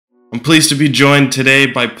I'm pleased to be joined today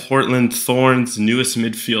by Portland Thorns' newest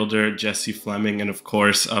midfielder, Jessie Fleming, and of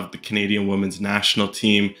course, of the Canadian women's national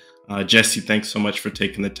team. Jessie, thanks so much for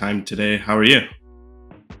taking the time today. How are you?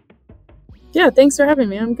 Yeah, thanks for having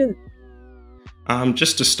me. I'm good.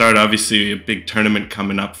 Just to start, obviously, a big tournament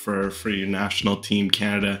coming up for your national team,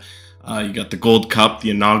 Canada. You got the Gold Cup,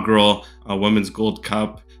 the inaugural Women's Gold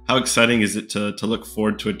Cup. How exciting is it to look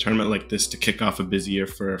forward to a tournament like this to kick off a busy year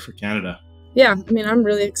for Canada? Yeah, I'm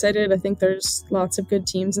really excited. I think there's lots of good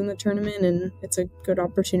teams in the tournament, and it's a good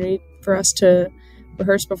opportunity for us to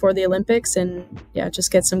rehearse before the Olympics and, yeah,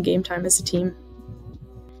 just get some game time as a team.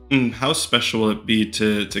 And how special will it be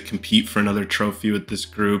to compete for another trophy with this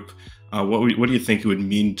group? What do you think it would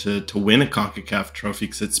mean to win a CONCACAF trophy?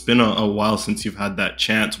 Because it's been a while since you've had that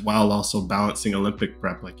chance, while also balancing Olympic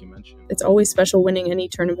prep, like you mentioned. It's always special winning any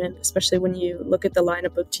tournament, especially when you look at the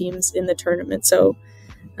lineup of teams in the tournament. So,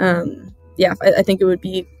 yeah, I think it would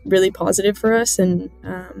be really positive for us and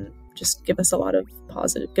just give us a lot of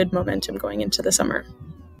positive, good momentum going into the summer.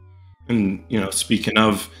 And, speaking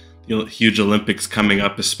of huge Olympics coming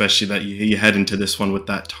up, especially that you head into this one with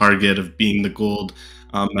that target of being the gold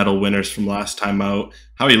medal winners from last time out.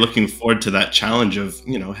 How are you looking forward to that challenge of,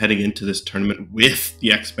 heading into this tournament with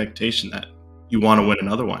the expectation that you want to win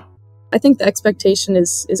another one? I think the expectation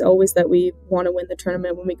is always that we want to win the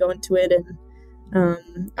tournament when we go into it.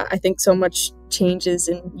 And I think so much changes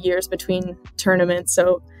in years between tournaments.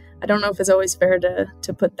 So I don't know if it's always fair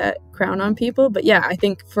to put that crown on people. But yeah, I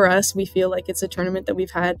think for us, we feel like it's a tournament that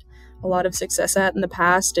we've had a lot of success at in the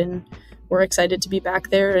past. And we're excited to be back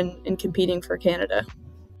there and competing for Canada.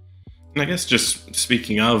 And I guess just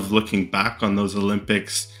speaking of looking back on those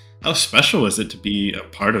Olympics, how special was it to be a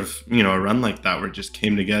part of, a run like that where it just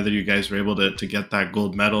came together? You guys were able to get that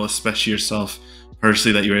gold medal, especially yourself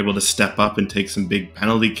personally, that you were able to step up and take some big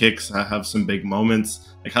penalty kicks, have some big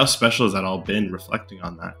moments. Like, how special has that all been, reflecting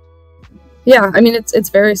on that? Yeah, it's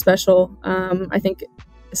very special. I think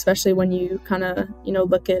especially when you kind of,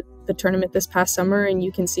 look at the tournament this past summer and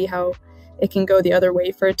you can see how it can go the other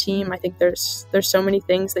way for a team. I think there's so many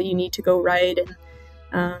things that you need to go right, and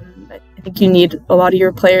I think you need a lot of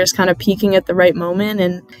your players kind of peaking at the right moment.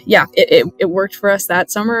 And yeah, it worked for us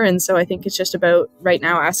that summer. And so I think it's just about right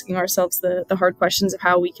now asking ourselves the hard questions of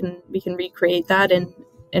how we can recreate that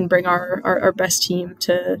and bring our best team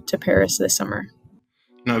to Paris this summer.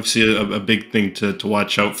 And obviously, a big thing to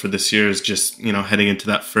watch out for this year is just, heading into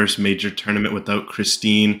that first major tournament without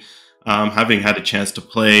Christine. Having had a chance to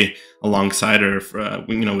play alongside her,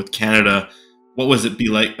 with Canada, what was it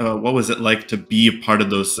like? What was it like to be a part of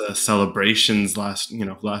those celebrations last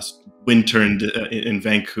winter in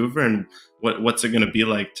Vancouver? And what's it going to be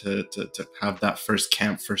like to have that first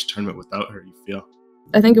tournament without her? You feel?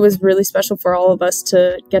 I think it was really special for all of us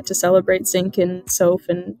to get to celebrate Zink and Soph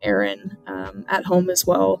and Erin at home as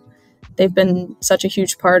well. They've been such a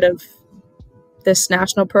huge part of this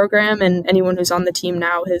national program, and anyone who's on the team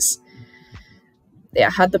now has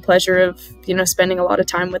had the pleasure of spending a lot of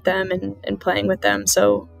time with them and playing with them.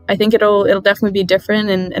 So I think it'll definitely be different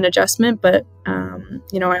and an adjustment, but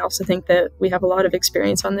I also think that we have a lot of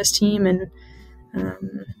experience on this team, and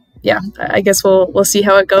I guess we'll see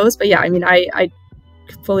how it goes. But yeah, I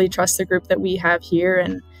fully trust the group that we have here,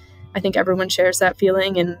 and I think everyone shares that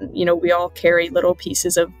feeling, and we all carry little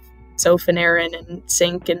pieces of Soph and Erin and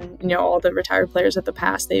Sink and all the retired players of the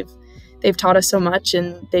past. They've taught us so much,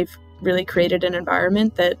 and they've really created an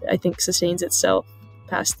environment that I think sustains itself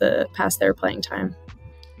past their playing time.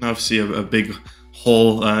 Obviously, a big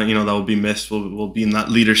hole that will be missed will be in that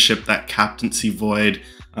leadership, that captaincy void.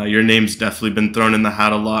 Your name's definitely been thrown in the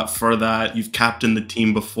hat a lot for that. You've captained the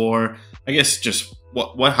team before. I guess just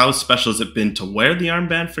how special has it been to wear the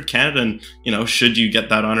armband for Canada? And should you get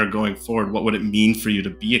that honor going forward, what would it mean for you to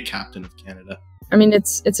be a captain of Canada?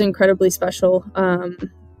 It's incredibly special.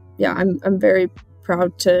 I'm very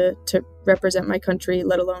proud to represent my country,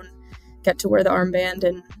 let alone get to wear the armband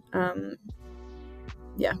and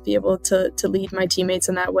be able to lead my teammates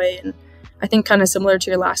in that way. And I think kind of similar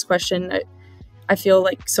to your last question, I feel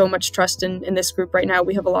like so much trust in this group right now.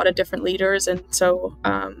 We have a lot of different leaders, and so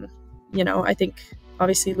I think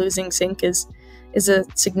obviously losing Sink is a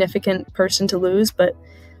significant person to lose, but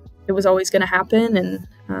it was always going to happen. And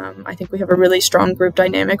I think we have a really strong group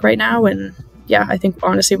dynamic right now, and yeah, I think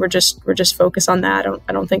honestly we're just focused on that.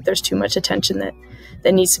 I don't think there's too much attention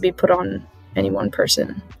that needs to be put on any one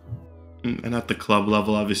person. And at the club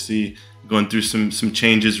level, obviously going through some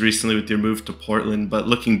changes recently with your move to Portland, but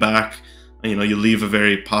looking back, you leave a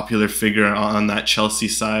very popular figure on that Chelsea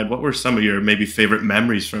side. What were some of your maybe favorite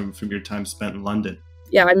memories from your time spent in London?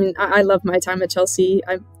 Yeah, I love my time at Chelsea.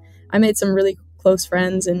 I made some really close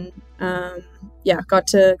friends, and yeah, got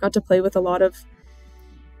to play with a lot of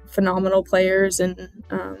phenomenal players, and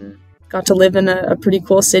got to live in a pretty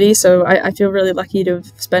cool city. So I feel really lucky to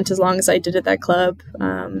have spent as long as I did at that club.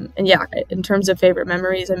 And yeah, in terms of favorite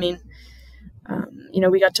memories, I mean,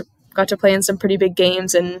 we got to play in some pretty big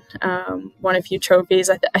games, and won a few trophies.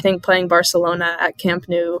 I think playing Barcelona at Camp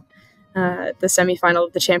Nou, the semifinal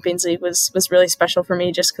of the Champions League was really special for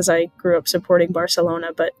me, just because I grew up supporting Barcelona.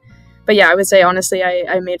 But yeah, I would say honestly,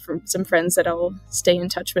 I made some friends that I'll stay in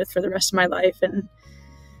touch with for the rest of my life. And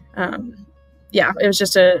yeah, it was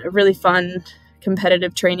just a really fun,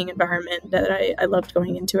 competitive training environment that I loved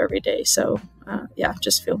going into every day. So yeah,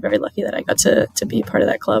 just feel very lucky that I got to be part of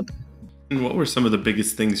that club. And what were some of the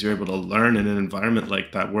biggest things you're able to learn in an environment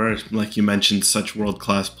like that, where, like you mentioned, such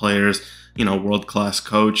world-class players, world-class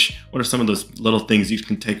coach? What are some of those little things you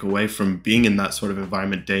can take away from being in that sort of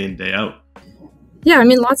environment day in, day out? Yeah, I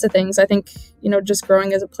mean, lots of things. I think, just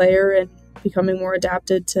growing as a player and becoming more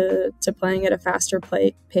adapted to playing at a faster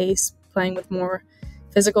pace, playing with more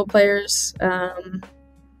physical players. And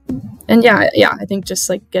yeah, I think just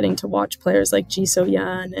like getting to watch players like Ji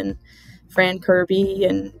So-yeon and Fran Kirby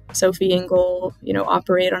and Sophie Ingle,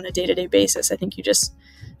 operate on a day-to-day basis. I think you just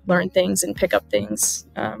learn things and pick up things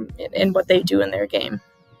in what they do in their game.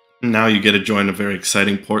 Now you get to join a very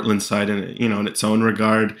exciting Portland side in its own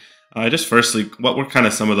regard. Just firstly, what were kind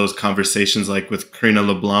of some of those conversations like with Karina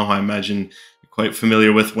LeBlanc, who I imagine you're quite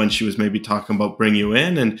familiar with, when she was maybe talking about bringing you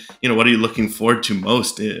in? And, what are you looking forward to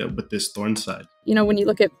most with this Thorns side? When you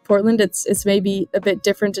look at Portland, it's maybe a bit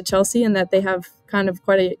different to Chelsea in that they have kind of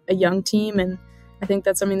quite a young team. And I think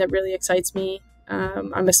that's something that really excites me.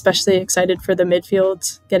 I'm especially excited for the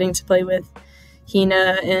midfield, getting to play with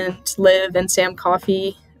Hina and Liv and Sam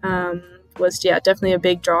Coffey was definitely a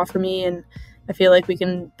big draw for me. And I feel like we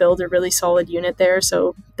can build a really solid unit there.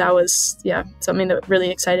 So that was, something that really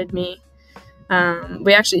excited me.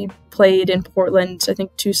 We actually played in Portland, I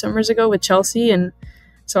think 2 summers ago with Chelsea. And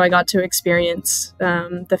so I got to experience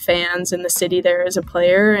the fans and the city there as a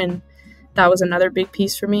player. And that was another big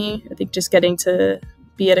piece for me. I think just getting to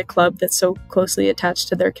be at a club that's so closely attached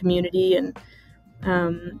to their community and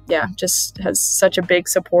just has such a big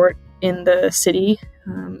support in the city.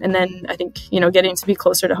 And then I think, getting to be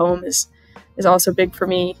closer to home is also big for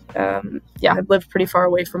me. I've lived pretty far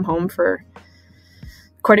away from home for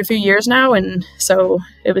quite a few years now, and so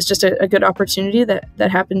it was just a good opportunity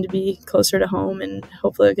that happened to be closer to home, and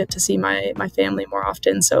hopefully I'll get to see my family more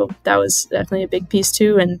often. So that was definitely a big piece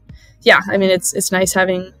too. And yeah, I mean, it's nice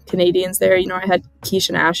having Canadians there. I had Keish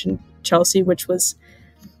and Ash in Chelsea, which was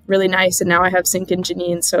really nice, and now I have Sink and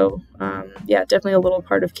Janine. So definitely a little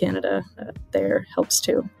part of Canada there helps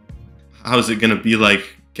too. How's it going to be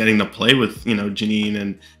like getting to play with,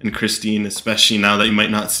 Janine and Christine, especially now that you might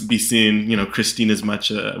not be seeing, Christine as much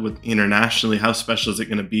with internationally? How special is it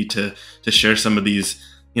going to be to share some of these,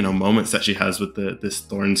 moments that she has with this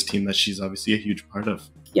Thorns team that she's obviously a huge part of?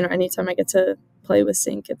 Anytime I get to play with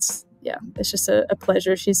Sink, it's just a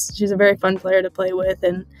pleasure. She's a very fun player to play with,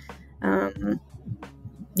 and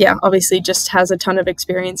obviously just has a ton of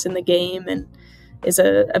experience in the game and is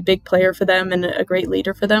a big player for them and a great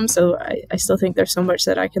leader for them. So I still think there's so much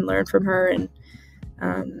that I can learn from her. And,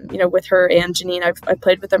 with her and Janine, I've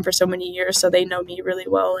played with them for so many years, so they know me really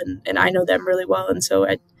well and I know them really well. And so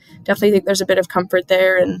I definitely think there's a bit of comfort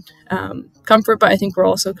there and but I think we're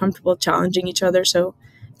also comfortable challenging each other. So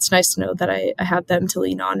it's nice to know that I have them to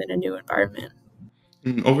lean on in a new environment.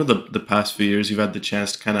 Over the past few years, you've had the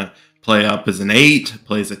chance to kind of play up as an 8,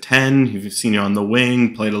 play as a 10. You've seen you on the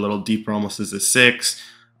wing, played a little deeper almost as a 6.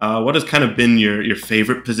 What has kind of been your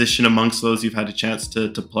favorite position amongst those you've had a chance to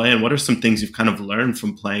play? And what are some things you've kind of learned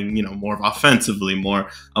from playing, more offensively, more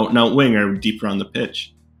out and out wing or deeper on the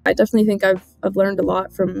pitch? I definitely think I've learned a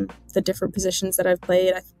lot from the different positions that I've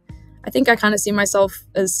played. I think I kind of see myself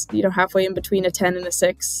as, halfway in between a 10 and a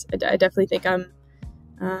 6. I definitely think I'm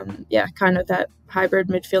kind of that hybrid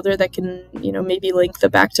midfielder that can, maybe link the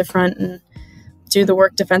back to front and do the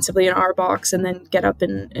work defensively in our box and then get up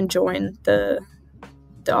and join the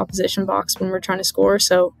opposition box when we're trying to score.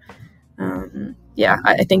 So,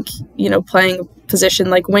 I think, playing a position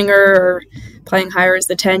like winger or playing higher as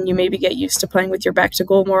the 10, you maybe get used to playing with your back to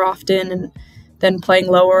goal more often, and then playing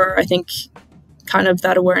lower, I think kind of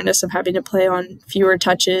that awareness of having to play on fewer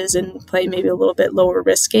touches and play maybe a little bit lower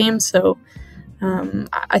risk games. So,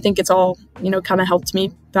 I think it's all, kind of helped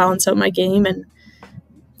me balance out my game and,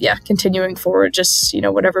 continuing forward, just,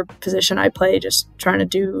 whatever position I play, just trying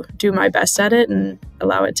to do my best at it and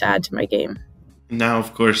allow it to add to my game. Now,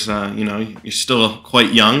 of course, you're still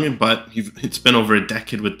quite young, but it's been over a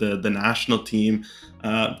decade with the national team.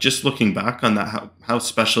 Just looking back on that, how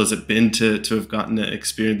special has it been to have gotten to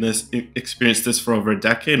experience this for over a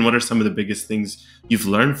decade? And what are some of the biggest things you've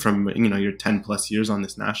learned from your 10+ years on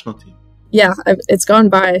this national team? Yeah, it's gone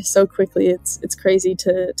by so quickly. It's crazy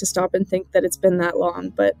to stop and think that it's been that long.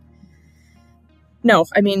 But no,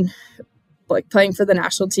 I mean, like playing for the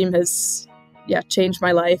national team has changed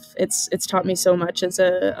my life. It's taught me so much as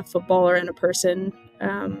a footballer and a person.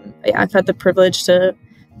 I've had the privilege to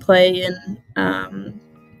play and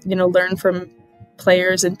learn from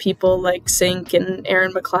players and people like Sink and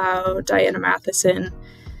Aaron McLeod, Diana Matheson,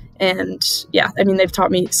 and I mean they've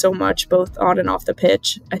taught me so much both on and off the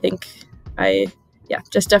pitch. I think I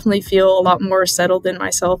just definitely feel a lot more settled in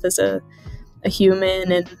myself as a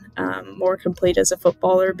human and more complete as a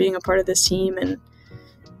footballer being a part of this team. And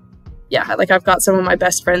like I've got some of my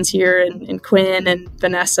best friends here in Quinn and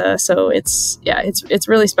Vanessa, so it's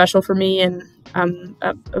really special for me, and I'm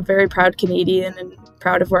a very proud Canadian and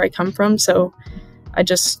proud of where I come from. So I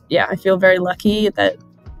feel very lucky that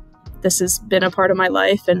this has been a part of my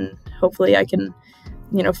life, and hopefully I can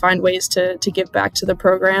find ways to give back to the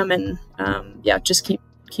program, and just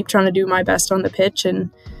keep trying to do my best on the pitch, and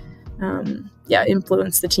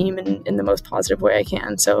influence the team in the most positive way I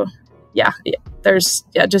can. So there's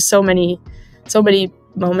just so many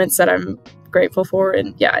moments that I'm grateful for,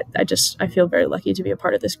 and I feel very lucky to be a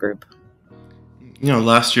part of this group.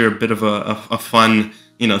 Last year, a bit of a fun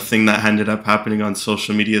thing that ended up happening on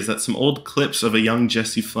social media is that some old clips of a young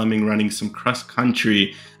Jessie Fleming running some cross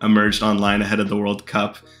country emerged online ahead of the World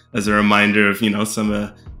Cup as a reminder of some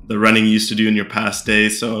of the running you used to do in your past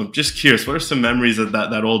days. So just curious, what are some memories of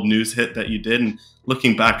that old news hit that you did, and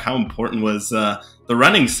looking back, how important was the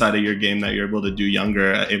running side of your game that you're able to do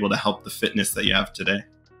younger, able to help the fitness that you have today?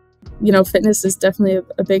 Fitness is definitely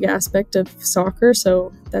a big aspect of soccer,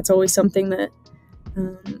 so that's always something that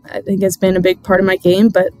I think has been a big part of my game.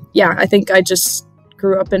 But I think I just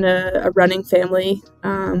grew up in a running family,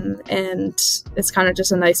 and it's kind of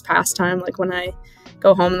just a nice pastime. Like when I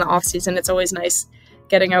go home in the off season, it's always nice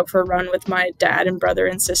getting out for a run with my dad and brother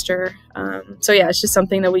and sister. It's just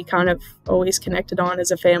something that we kind of always connected on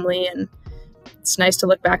as a family, and it's nice to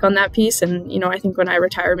look back on that piece. And I think when I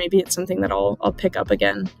retire, maybe it's something that I'll pick up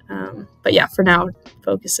again. But for now,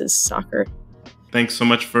 focus is soccer. Thanks so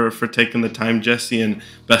much for taking the time, Jessie, and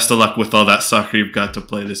best of luck with all that soccer you've got to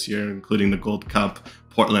play this year, including the Gold Cup,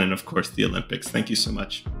 Portland, and of course the Olympics. Thank you so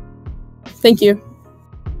much. Thank you.